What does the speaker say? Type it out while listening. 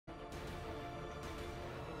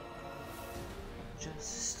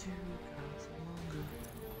Just 2 counts longer.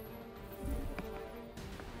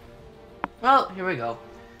 Well, here we go.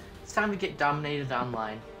 It's time to get dominated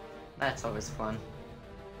online. That's always fun.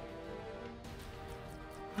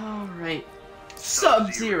 Alright.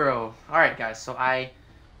 Sub-Zero! Alright guys, so I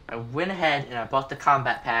went ahead and I bought the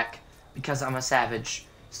combat pack because I'm a savage.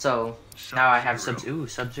 So now I have Sub-Zero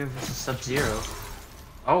versus Sub-Zero.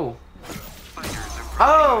 Oh.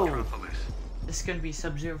 Oh! This is gonna be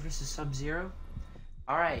Sub-Zero versus Sub-Zero?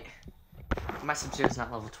 Alright. My Sub-Zero's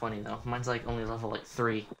not level 20 though. Mine's like only level like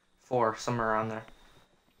 3, 4, somewhere around there.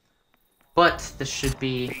 But this should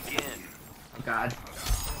be... Oh god.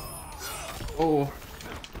 Oh.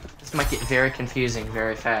 This might get very confusing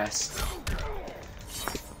very fast.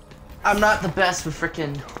 I'm not the best with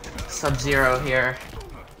frickin' Sub-Zero here.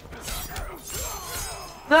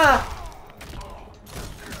 Ah!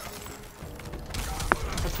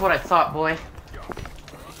 That's what I thought, boy.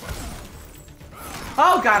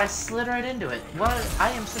 Oh god, I slid right into it. What?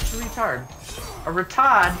 I am such a retard. A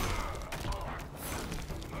retard.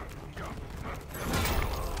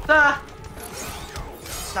 Ah!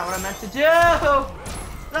 That's not what I meant to do!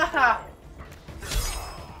 Ah!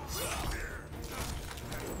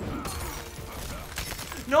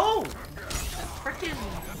 No! Frickin'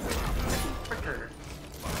 fricker.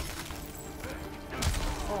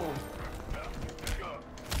 Oh.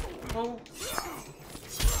 Oh.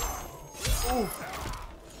 Oh.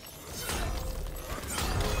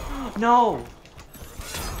 No!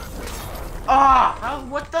 Ah! Oh,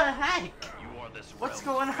 what the heck? What's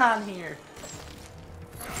going on here?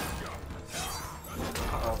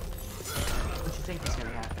 Uh-oh. What do you think is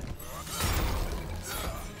gonna happen?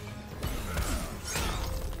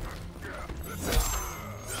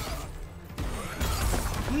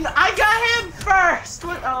 I got him first!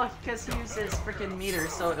 What? Oh, because he used his freaking meter,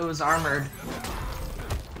 so it was armored.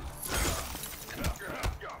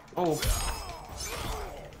 Oh.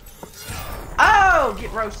 Oh!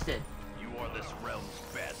 Get roasted. You are this realm's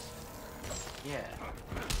best. Yeah.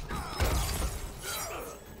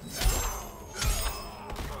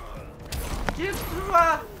 Dude, oh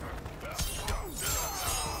god.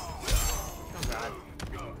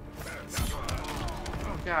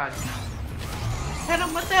 Oh god. Hit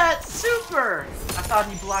him with that super! I thought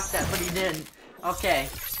he blocked that, but he didn't. Okay.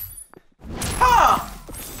 Ha!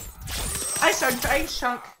 Ice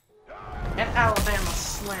chunk. And Alabama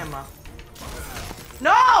slammer.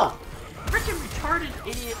 No! Freaking retarded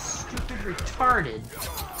idiot, stupid retarded.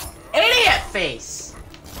 Idiot face!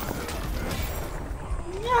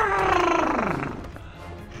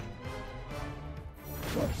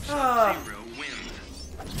 Sub-Zero wins.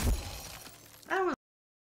 That was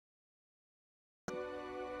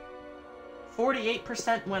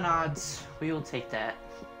 48% win odds. We will take that.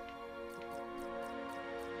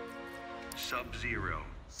 Sub-Zero.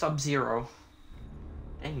 Sub-Zero.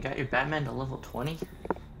 And you got your Batman to level 20?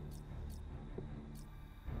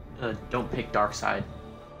 Don't pick Darkseid.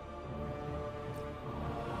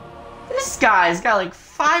 This guy's got like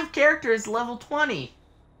 5 characters level 20.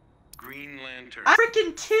 Green Lantern. I'm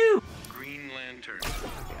freaking 2! Green Lantern.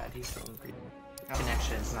 Oh god, he's so green.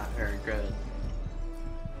 Connection is not very good.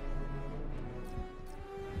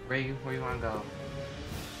 Where you wanna go?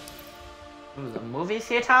 Ooh, the movie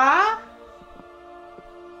theater?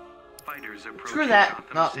 Fighters approaching Screw that!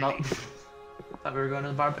 Gotham No, City. no. Thought we were going to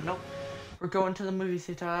the bar, but nope. We're going to the movie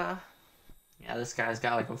theater. Yeah, this guy's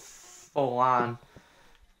got like a full-on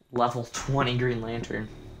level 20 Green Lantern.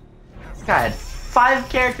 This guy had 5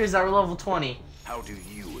 characters that were level 20. How do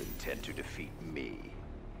you intend to defeat me?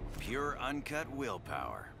 Pure uncut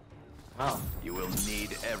willpower. Oh. You will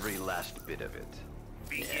need every last bit of it.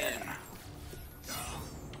 Begin. Yeah.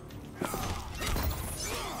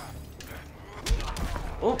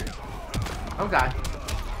 Oh. Oh god.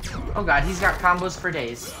 Oh god, he's got combos for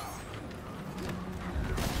days.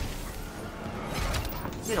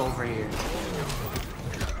 Get over here.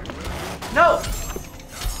 No!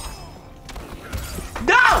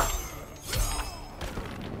 No!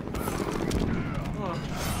 Oh.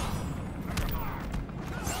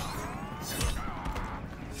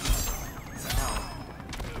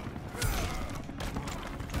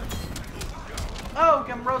 Oh,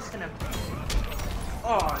 I'm roasting him.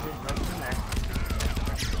 Oh, I didn't roast him there.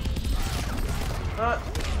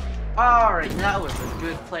 Alright, that was a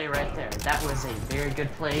good play right there. That was a very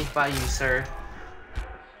good play by you, sir.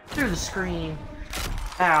 Through the screen.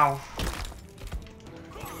 Ow.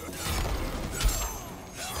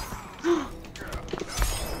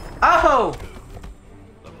 Oh!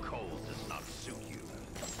 The cold does not suit you.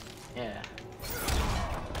 Yeah.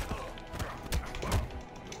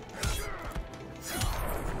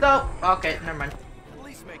 No. Okay, never mind.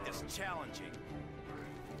 challenging.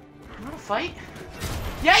 You wanna fight?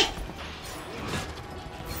 Yay!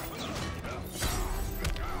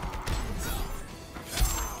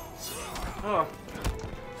 Oh.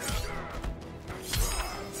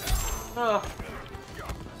 Oh.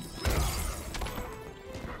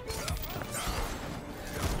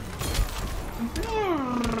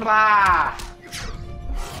 Ah.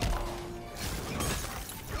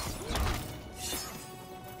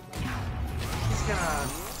 He's gonna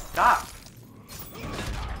stop.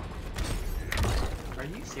 Are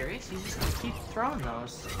you serious? He's just gonna keep throwing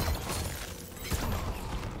those.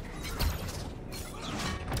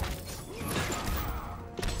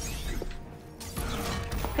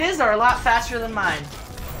 His are a lot faster than mine.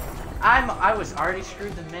 I was already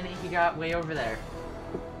screwed the minute he got way over there.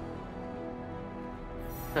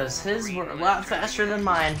 Because his were a lot faster than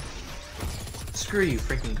mine. Screw you,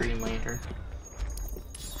 freaking Green Lantern.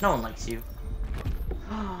 No one likes you.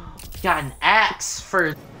 Got an axe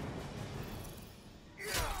for...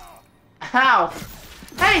 Ow!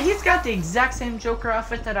 Hey, he's got the exact same Joker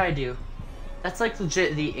outfit that I do. That's like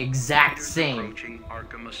legit the exact same.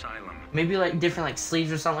 Arkham Asylum. Maybe like different like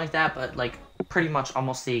sleeves or something like that, but like pretty much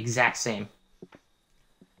almost the exact same.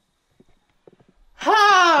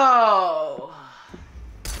 Oh!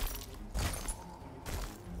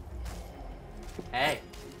 Hey.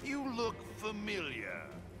 You look familiar.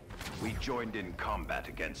 We joined in combat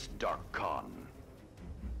against Dark Khan.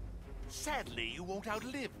 Sadly, you won't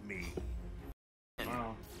outlive me.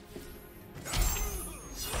 Wow.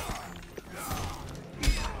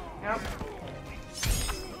 Yep.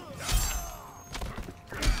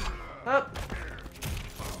 Up.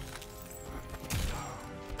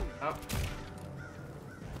 Up.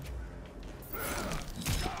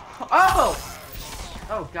 Oh!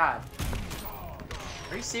 Oh God.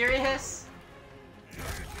 Are you serious?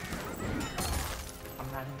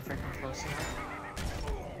 I'm not even freaking close enough.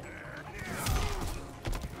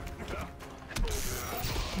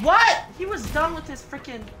 What? He was done with his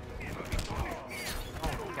freaking...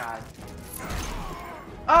 Oh my God.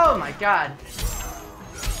 Oh my God.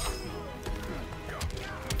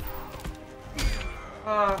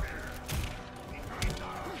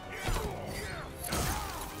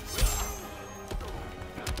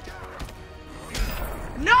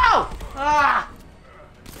 No! Ah!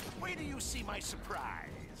 Where do you see my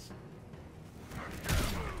surprise?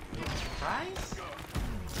 Surprise?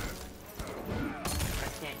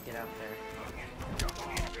 I can't get out there.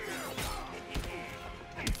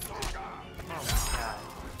 Oh my God.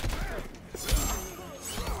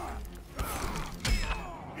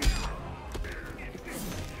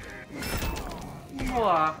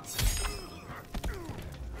 Whoa.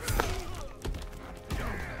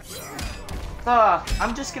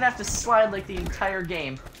 I'm just gonna have to slide like the entire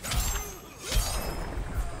game.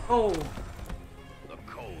 Oh. The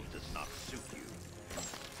cold does not suit you.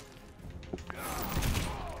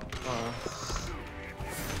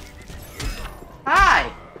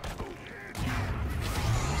 Hi!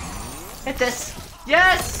 Hit this.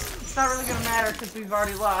 Yes! It's not really gonna matter because we've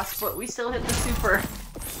already lost, but we still hit the super.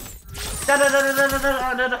 Da da da da da da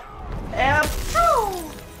da da da. And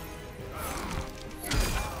oh!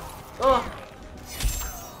 Oh.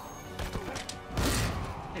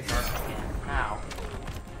 Ow.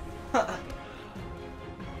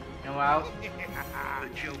 And wow. The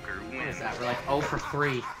Joker What wins. is that? We're like 0 for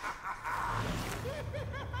 3.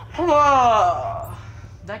 Whoa!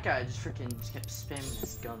 That guy just freaking kept spamming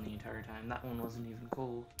his gun the entire time. That one wasn't even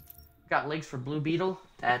cool. Got legs for Blue Beetle?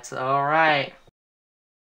 That's alright.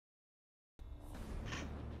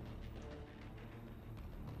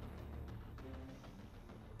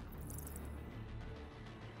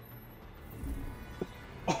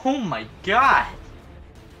 Oh my God!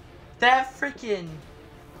 That freaking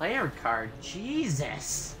player card,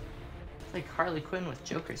 Jesus! It's like Harley Quinn with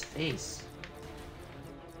Joker's face.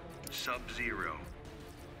 Sub-Zero.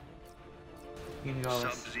 You can go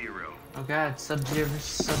with... Sub-Zero. Oh God, Sub-Zero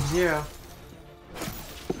versus Sub-Zero.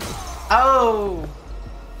 Oh!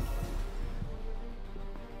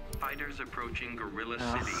 Fighters approaching Gorilla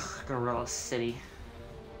City. Ugh, Gorilla City.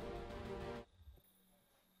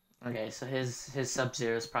 Okay, so his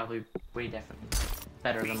Sub-Zero is probably way definitely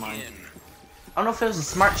better than mine. Begin. I don't know if it was a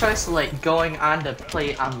smart choice, like going on to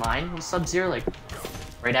play online with Sub-Zero, like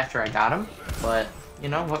right after I got him. But you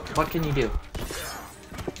know what can you do?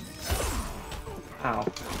 Ow.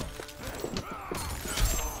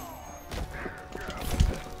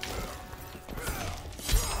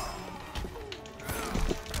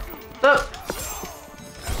 Oh.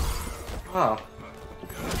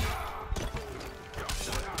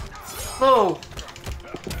 Oh.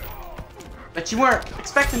 Bet you weren't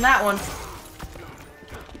expecting that one.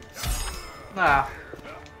 Ah.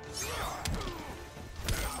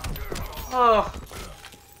 Oh.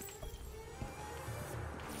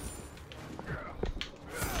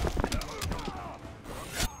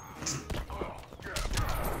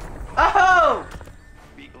 Oh!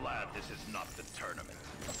 Be glad this is not the tournament.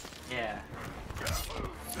 Yeah.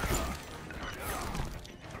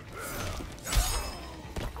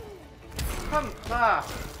 Come, ah.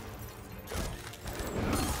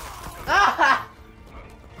 Ah!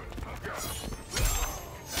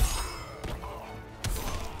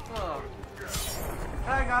 Oh.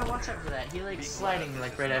 I gotta watch out for that. He like sliding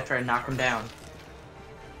like right after I knock him down.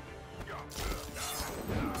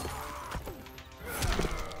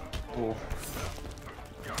 Oh.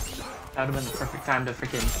 That would have been the perfect time to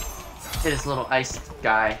freaking hit his little ice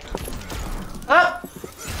guy. Oh!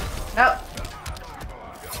 No!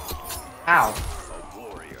 Ow. A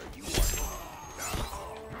warrior, you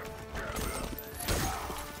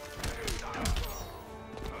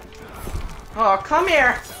Oh, come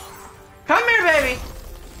here! Come here, baby!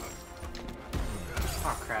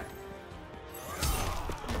 Oh, crap.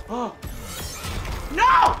 Oh!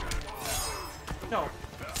 No! No.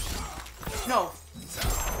 No.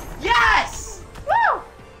 Yes! Woo!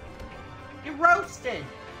 You roasted!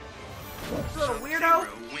 Little weirdo!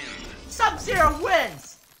 Sub-Zero wins. Sub-Zero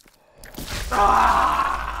wins!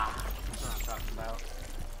 Ah! That's what I'm talking about.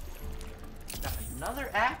 Got another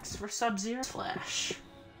axe for Sub-Zero Flash.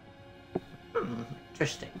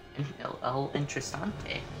 Interesting. El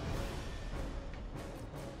Interessante.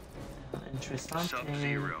 El Interessante.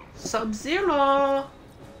 Sub-Zero. Sub-Zero!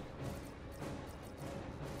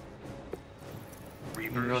 You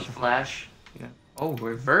can go with Reverse the Flash. Oh,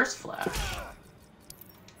 Reverse Flash.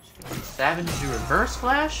 Savage do Reverse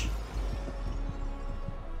Flash?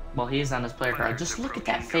 Well, he is on his player card. Just look at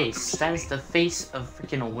that face. That is the face of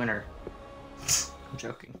freaking a winner. I'm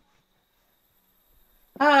joking.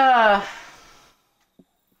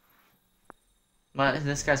 But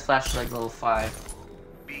this guy's Flash is like level 5.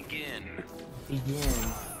 Begin.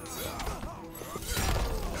 Begin.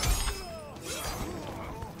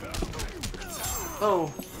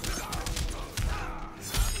 Oh.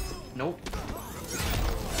 Nope.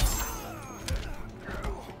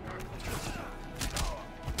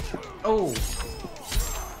 Oh.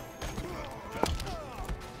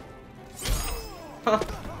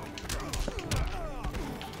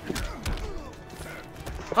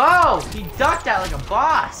 Oh, he ducked out like a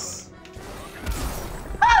boss.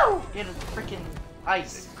 Oh, he had a freaking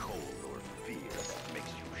ice. cold or fear that makes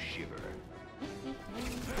you shiver.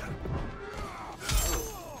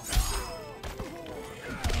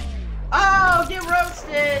 Oh, get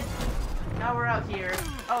roasted. Now we're out here.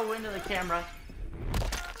 Oh, into the camera.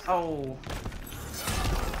 Oh.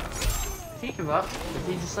 Did he give up?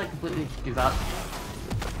 Did he just like completely give up?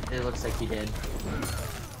 It looks like he did.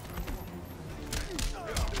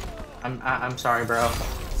 I'm sorry, bro.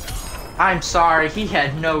 I'm sorry. He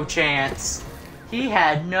had no chance. He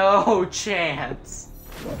had no chance.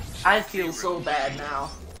 I feel so bad now.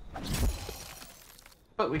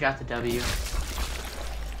 But we got the W.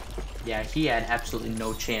 Yeah, he had absolutely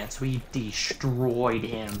no chance. We destroyed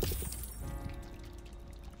him.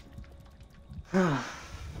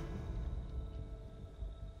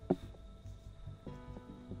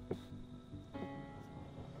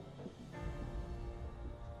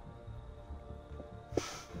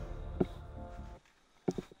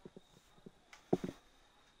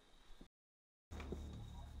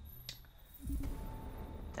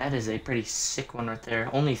 That is a pretty sick one right there.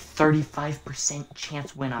 Only 35%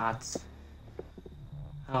 chance win odds.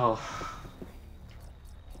 Oh.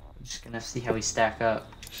 I'm just gonna see how we stack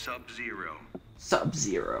up. Sub-Zero.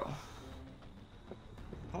 Sub-Zero.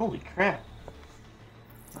 Holy crap.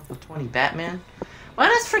 Level 20 Batman? Why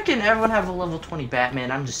does freaking everyone have a level 20 Batman?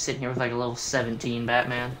 I'm just sitting here with like a level 17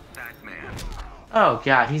 Batman. Batman. Oh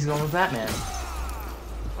god, he's going with Batman.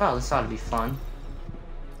 Well, this ought to be fun.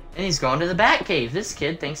 And he's going to the Batcave. This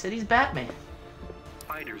kid thinks that he's Batman.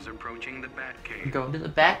 Fighters approaching the Batcave. Going to the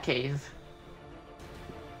Batcave.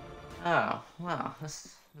 Oh, wow.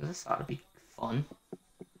 This ought to be fun.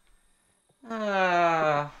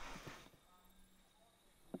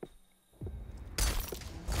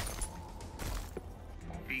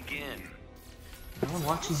 Begin. No one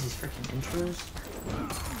watches these freaking intros.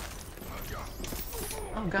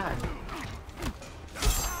 Oh god.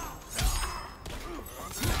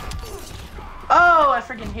 Oh, I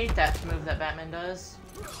freaking hate that move that Batman does.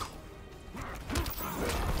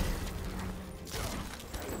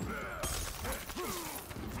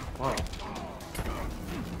 Whoa.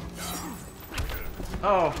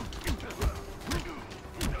 Oh.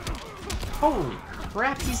 Holy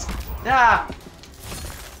crap, he's... Ah!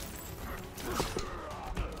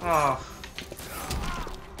 Oh.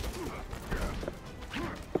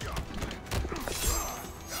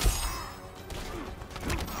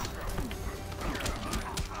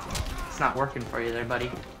 It's not working for you there,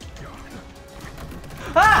 buddy.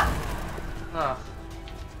 Ah! Ugh.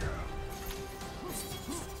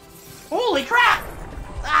 Holy crap!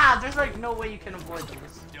 Ah, there's like no way you can avoid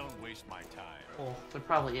this. Don't waste my time. Well, there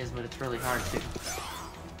probably is, but it's really hard to.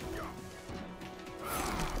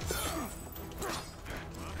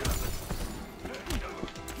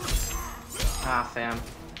 Ah, fam.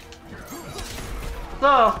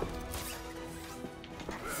 So.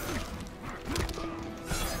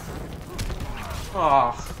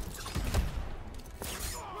 Oh.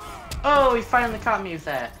 Oh, he finally caught me with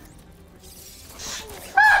that.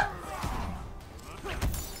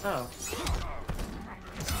 Oh.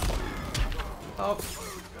 Oh.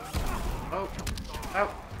 Oh.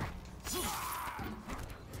 Oh.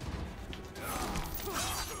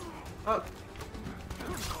 Oh.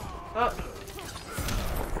 Oh.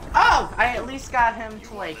 Oh! I at least got him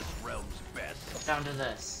to like down to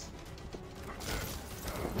this.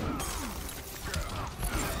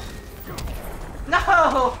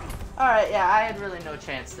 No! Alright, yeah, I had really no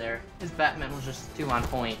chance there. His Batman was just too on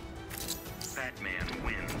point. Batman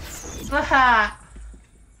wins. Haha!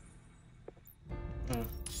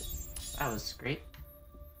 That was great.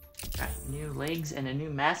 Got new legs and a new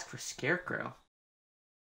mask for Scarecrow.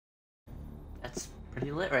 That's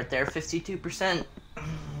pretty lit right there. 52%.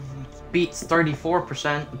 Beats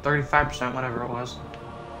 34%, 35%, whatever it was.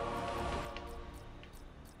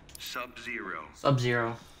 Sub-Zero.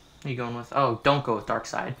 Sub-Zero. Who are you going with? Oh, don't go with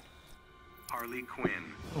Darkseid. Harley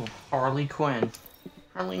Quinn. Oh, Harley Quinn.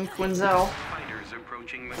 Harleen Quinzel. Fighters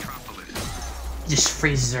approaching Metropolis. Just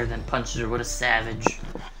freezes her, then punches her. What a savage.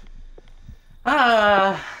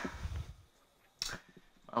 Well,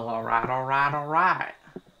 alright, alright, alright.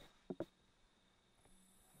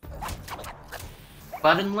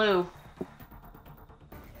 Bud and Lou.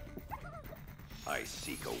 I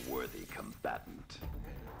seek a worthy combatant.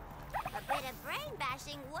 A bit of brain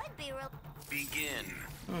bashing would be real. Begin.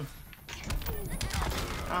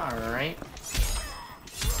 Alright.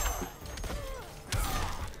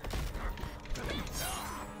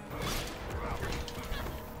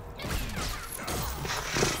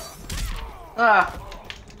 Ah!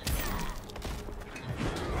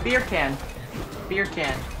 Beer can,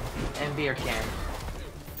 and beer can.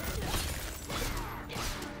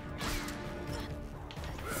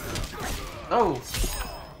 Oh!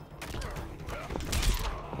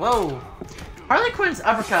 Whoa! Harley Quinn's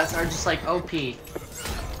uppercuts are just like OP.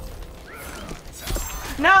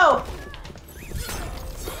 No!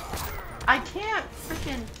 I can't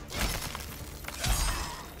freaking.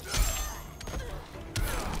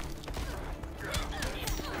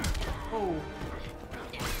 Oh.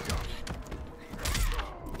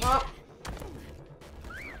 Oh.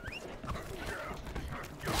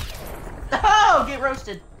 Oh, get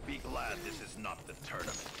roasted. Be glad this is not the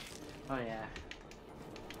tournament. Oh yeah.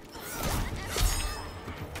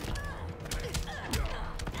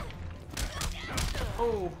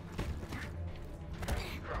 Oh.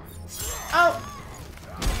 Oh.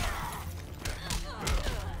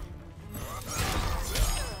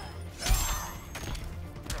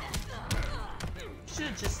 Should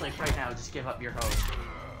have just like right now just give up your hope.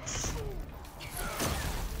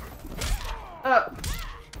 Oh.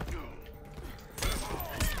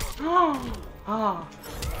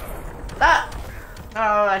 Ah!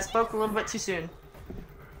 Oh, I spoke a little bit too soon.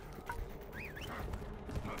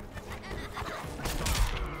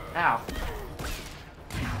 Ow.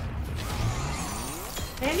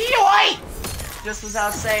 And yoink! Just as I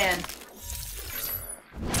was saying.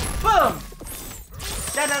 Boom!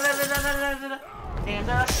 Da da da da da da da da. And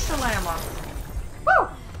shalama. Woo!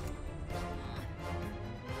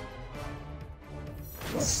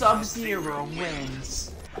 Sub-Zero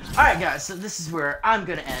wins. Alright guys, so this is where I'm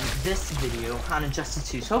gonna end this video on Injustice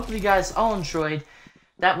 2. So hopefully you guys all enjoyed.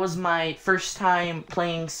 That was my first time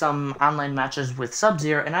playing some online matches with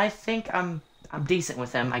Sub-Zero, and I think I'm decent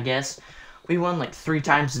with him, I guess. We won like 3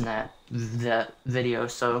 times in that video,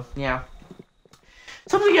 so yeah.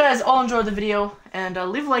 So hopefully you guys all enjoyed the video, and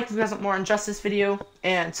leave a like if you guys want more Injustice video,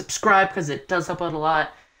 and subscribe because it does help out a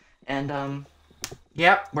lot. And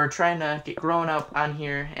yep, we're trying to get growing up on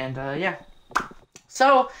here, and yeah.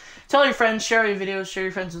 So tell your friends, share your videos, share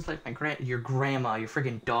your friends with like your grandma, your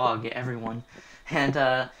freaking dog, everyone. And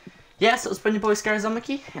yeah, so it's been your boy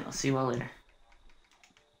Monky, and I'll see you all later.